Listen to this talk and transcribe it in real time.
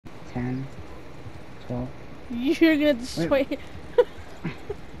10, 12. You're gonna Wait. destroy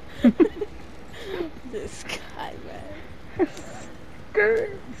this guy, man.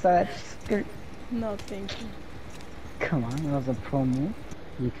 Skirt. Such skirt. No, thank you. Come on, that was a pro move.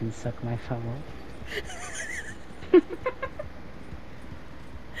 You can suck my favor.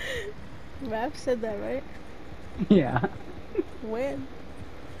 Rap said that, right? Yeah. When?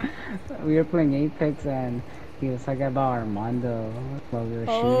 We were playing Apex and he was talking about Armando while we were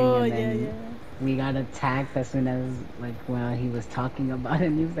Oh, shooting, and yeah, then yeah. we got attacked as soon as, like, when he was talking about it,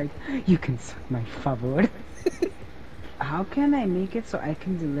 and he was like, you can suck my favor. How can I make it so I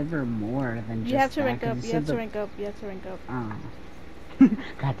can deliver more than You just have to that? rank 'Cause up, you you said have to the... rank up, you have to rank up. Oh.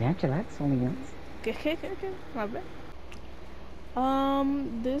 Goddamn, chillax, only once. Okay, my bad.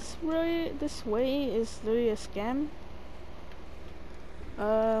 This way is really a scam.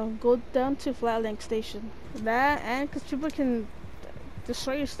 Go down to Flatlink Station. That, and because people can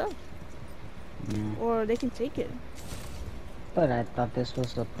destroy your stuff. Yeah. Or they can take it. But I thought this was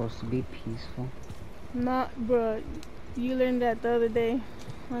supposed to be peaceful. Not, bruh. You learned that the other day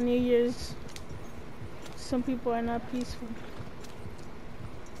on New Year's. Some people are not peaceful.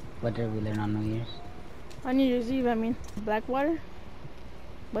 What did we learn on New Year's? On New Year's Eve, I mean. Blackwater?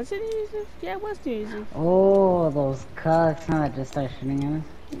 Was it New Year's Eve? Yeah, it was New Year's Eve. Oh, those cucks, huh, that just started shooting at us?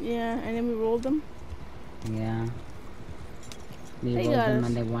 Yeah, and then we rolled them. Yeah. We They rolled got them us.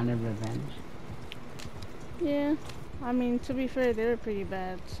 and they wanted revenge. Yeah. I mean, to be fair, they were pretty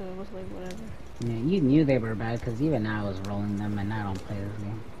bad, so it was like, whatever. Yeah, you knew they were bad because even I was rolling them and I don't play this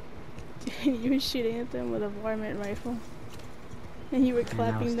game. You were shooting at them with a varmint rifle. And you were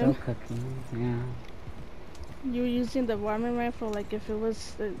clapping and I was them. still cooking, yeah. You were using the varmint rifle like if it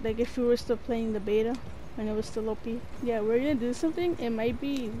was, like if we were still playing the beta and it was still OP. Yeah, we're gonna do something. It might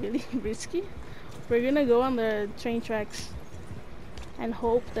be really risky. We're gonna go on the train tracks and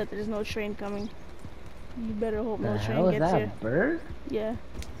hope that there's no train coming. You better hope no The train hell is gets that, here. a bird? Yeah.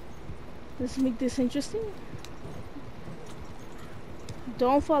 Let's make this interesting.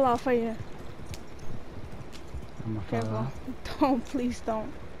 Don't fall off right here. I'm gonna Careful. fall off. Don't, please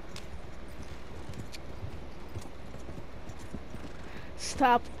don't.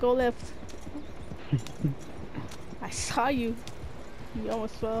 Stop, go left. I saw you. You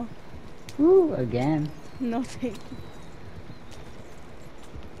almost fell. Woo, again. No thank you.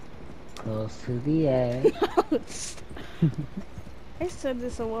 Close to the edge. I said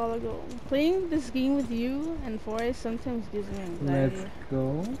this a while ago. Playing this game with you and Forrest sometimes gives me anxiety. Let's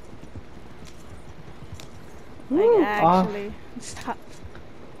go. Like, Woo, actually. Stop.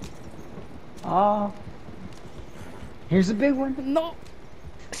 Oh. Here's a big one. No!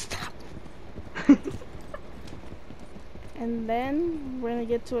 Stop! And then we're gonna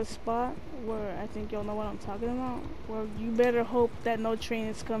get to a spot where I think you'll know what I'm talking about. Where you better hope that no train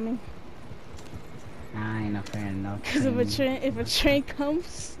is coming. I ain't afraid of no Because train. if a train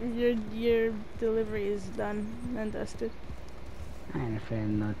comes, your delivery is done and dusted. I ain't afraid of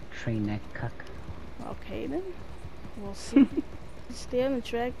no train neck cuck. Okay then, we'll see. Stay on the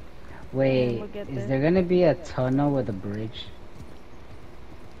track. Wait, we'll get is there. there gonna be a tunnel with a bridge?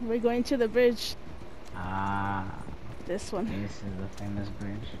 We're going to the bridge. Ah, This one. this is the famous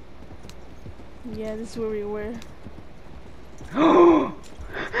bridge. Yeah, this is where we were. I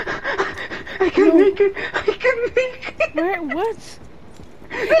can make it! I can make it! Where? What? Is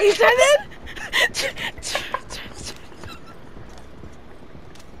that it?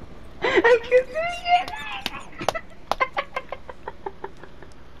 I can make it!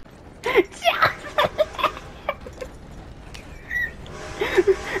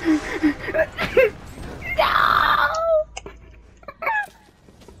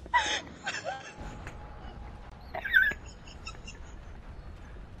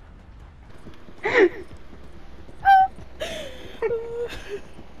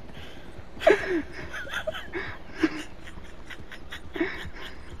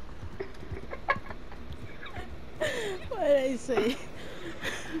 What did I say?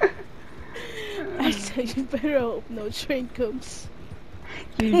 I said you better hope no train comes.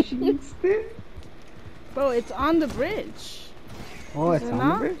 You jinxed it? Bro, it's on the bridge. Oh, Is it's it on the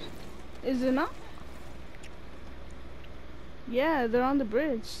not? bridge? Is it not? Yeah, they're on the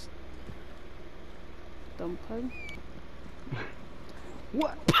bridge. Dumb pug.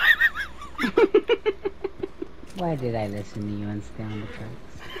 What? Why did I listen to you and stay on the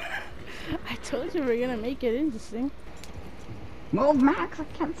tracks? I told you we're gonna make it interesting. Move, Max, I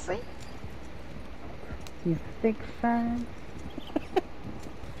can't see. You thick fan.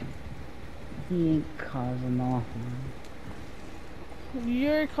 He ain't causing no harm.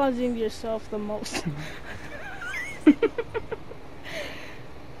 You're causing yourself the most.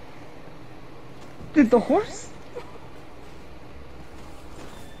 Did the horse?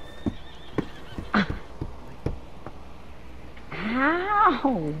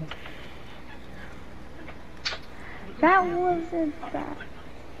 How? That wasn't that.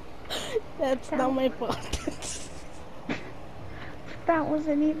 That's not my fault. That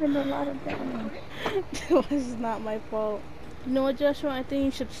wasn't even a lot of damage. It was not my fault. You know what, Joshua? I think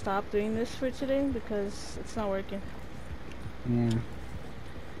you should stop doing this for today because it's not working. Yeah.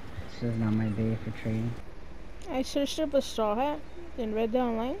 It's just not my day for trading. I searched up a straw hat and read that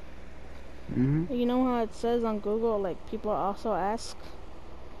online. Mm-hmm. You know how it says on Google, like, people also ask?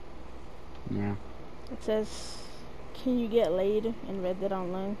 Yeah. It says, can you get laid? And read that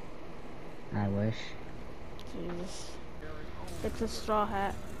online. I wish. Jesus. It's a straw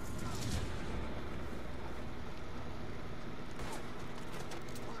hat.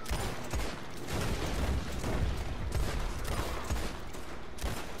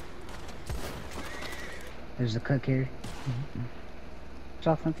 There's a cook here.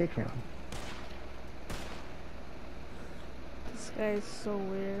 Jocelyn, take care of him. This guy is so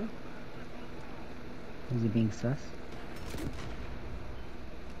weird. Is he being sus?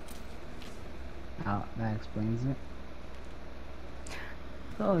 Oh, that explains it.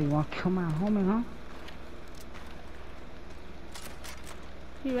 Oh, you want to kill my homie, huh?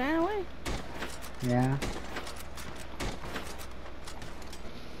 He ran away. Yeah.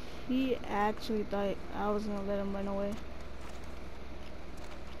 He actually thought I was gonna let him run away.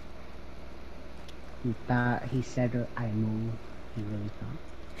 He thought, he said I moved. He really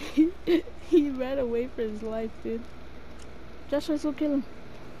thought. He ran away for his life, dude. Joshua, let's go kill him.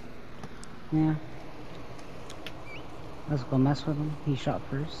 Yeah. Let's go mess with him. He shot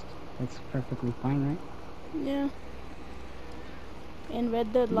first. That's perfectly fine, right? Yeah. In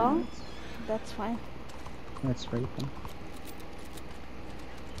Red Dead Law, that's fine. Let's rape him.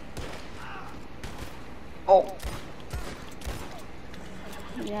 Oh!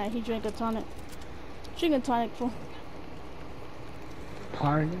 Yeah, he drank a tonic. Drink a tonic, fool.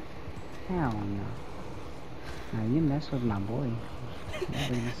 Party? Hell no. Now you mess with my boy.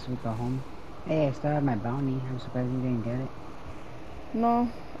 Nobody mess with the homie. Hey, I still have my bounty. I'm surprised you didn't get it. No,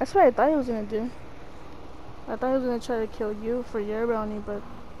 that's what I thought he was gonna do. I thought he was gonna try to kill you for your bounty, but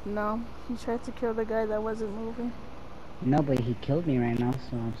no. He tried to kill the guy that wasn't moving. No, but he killed me right now,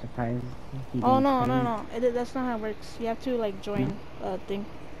 so I'm surprised he didn't Oh, no, kill me. no, no. That's not how it works. You have to, like, join a thing.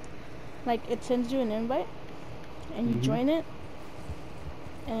 Like, it sends you an invite, and you join it,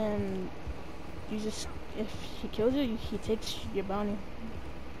 and you just, if he kills you, he takes your bounty.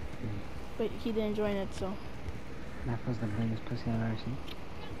 But he didn't join it, so. That was the biggest pussy I've ever seen.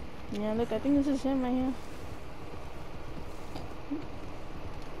 Yeah, look, I think this is him right here.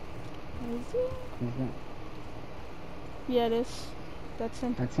 Is he? Is that? Yeah, it is. That's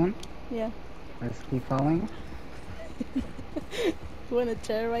him. That's him? Yeah. Let's keep following. You wanna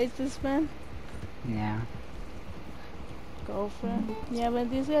terrorize this man? Yeah. Go for it. Yeah, but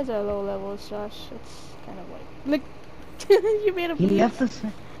these guys are low levels, Josh. It's kind of like... Look! You made a He police. left us.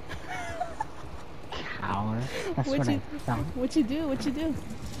 Coward. That's what I thought. What'd you do? What'd you do?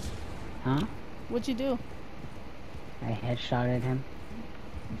 Huh? What'd you do? I headshotted him.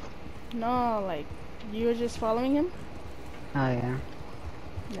 No, like, you were just following him? Oh, yeah.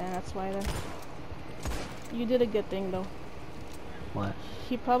 Yeah, that's why then. You did a good thing, though. What?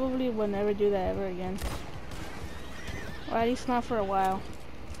 He probably will never do that ever again. Or at least not for a while.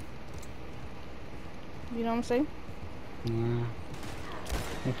 You know what I'm saying? Yeah.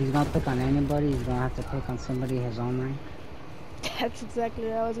 If he's gonna pick on anybody, he's gonna have to pick on somebody his own rank. That's exactly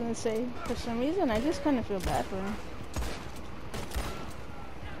what I was gonna say. For some reason, I just kind of feel bad for him.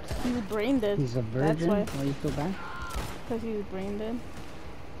 He's brain dead. He's a virgin? That's why. Why you feel bad? Because he's brain dead.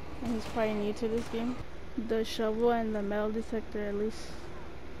 And he's probably new to this game. The shovel and the metal detector, at least.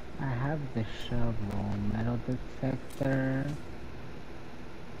 I have the shovel, metal detector.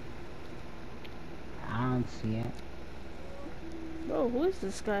 I don't see it. Bro, who is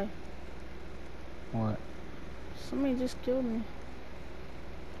this guy? What? Somebody just killed me.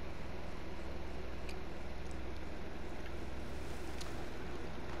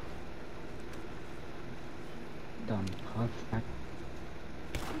 Dumb puff.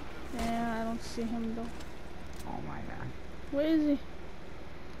 Yeah, I don't see him though. Oh my god. Where is he?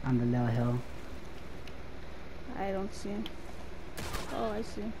 On the little hill. I don't see him. Oh, I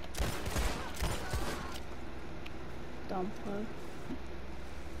see him. Dumb pug.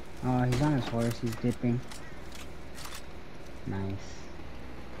 Oh, he's on his horse. He's dipping. Nice.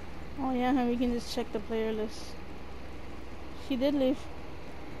 Oh yeah, and we can just check the player list. He did leave.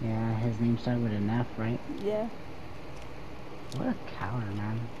 Yeah, his name started with an F, right? Yeah. What a coward,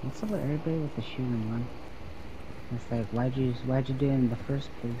 man. What's up with everybody with the shooting one? It's like, why'd you do it in the first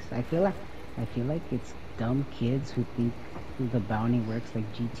place? I feel like it's dumb kids who think the bounty works like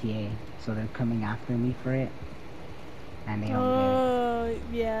GTA, so they're coming after me for it, and they don't Oh,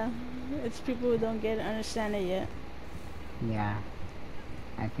 yeah. It's people who don't understand it yet. get it. Yeah,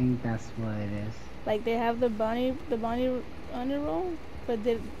 I think that's what it is. Like they have the bounty on the roll, but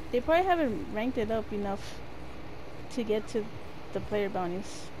they probably haven't ranked it up enough to get to the player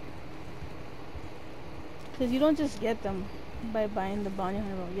bounties. Cause you don't just get them by buying the bounty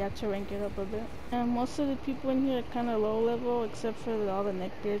hunter roll. You have to rank it up a bit. And most of the people in here are kind of low level, except for all the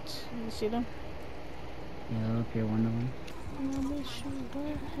neckbeards. You see them? Yeah, look, you're one of them.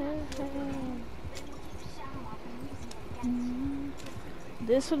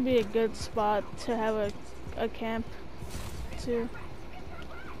 This would be a good spot to have a camp too.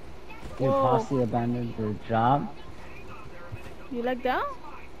 Your Whoa. posse abandoned the job. You like that?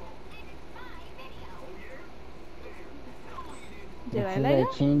 Did It I says like I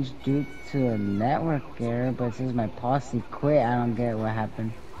that? changed due to a network error, but it says my posse quit. I don't get what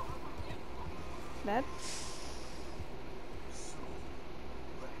happened. That's...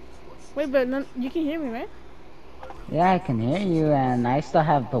 Wait, but no, you can hear me, right? Yeah, I can hear you, and I still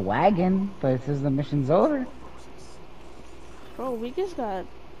have the wagon, but it says the mission's over. Bro, we just got...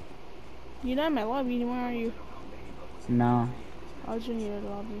 You're not in my lobby anymore, are you? No. I was in your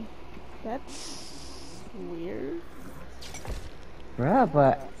lobby. That's... weird. Bruh,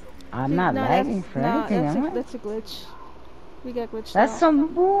 but I'm not lagging for anything, am I? That's a glitch. We got glitched That's out.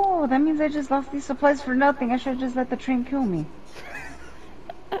 some bull. That means I just lost these supplies for nothing. I should just let the train kill me.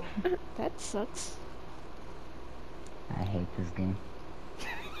 That sucks. I hate this game.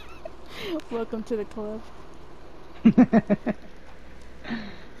 Welcome to the club.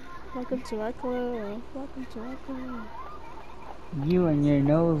 Welcome to our club. Welcome to our club. You and your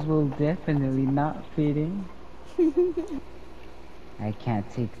nose will definitely not fit in. I can't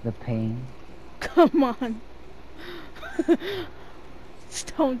take the pain. Come on.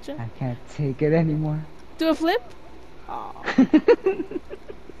 Stone jump. I can't take it anymore. Do a flip? Aw.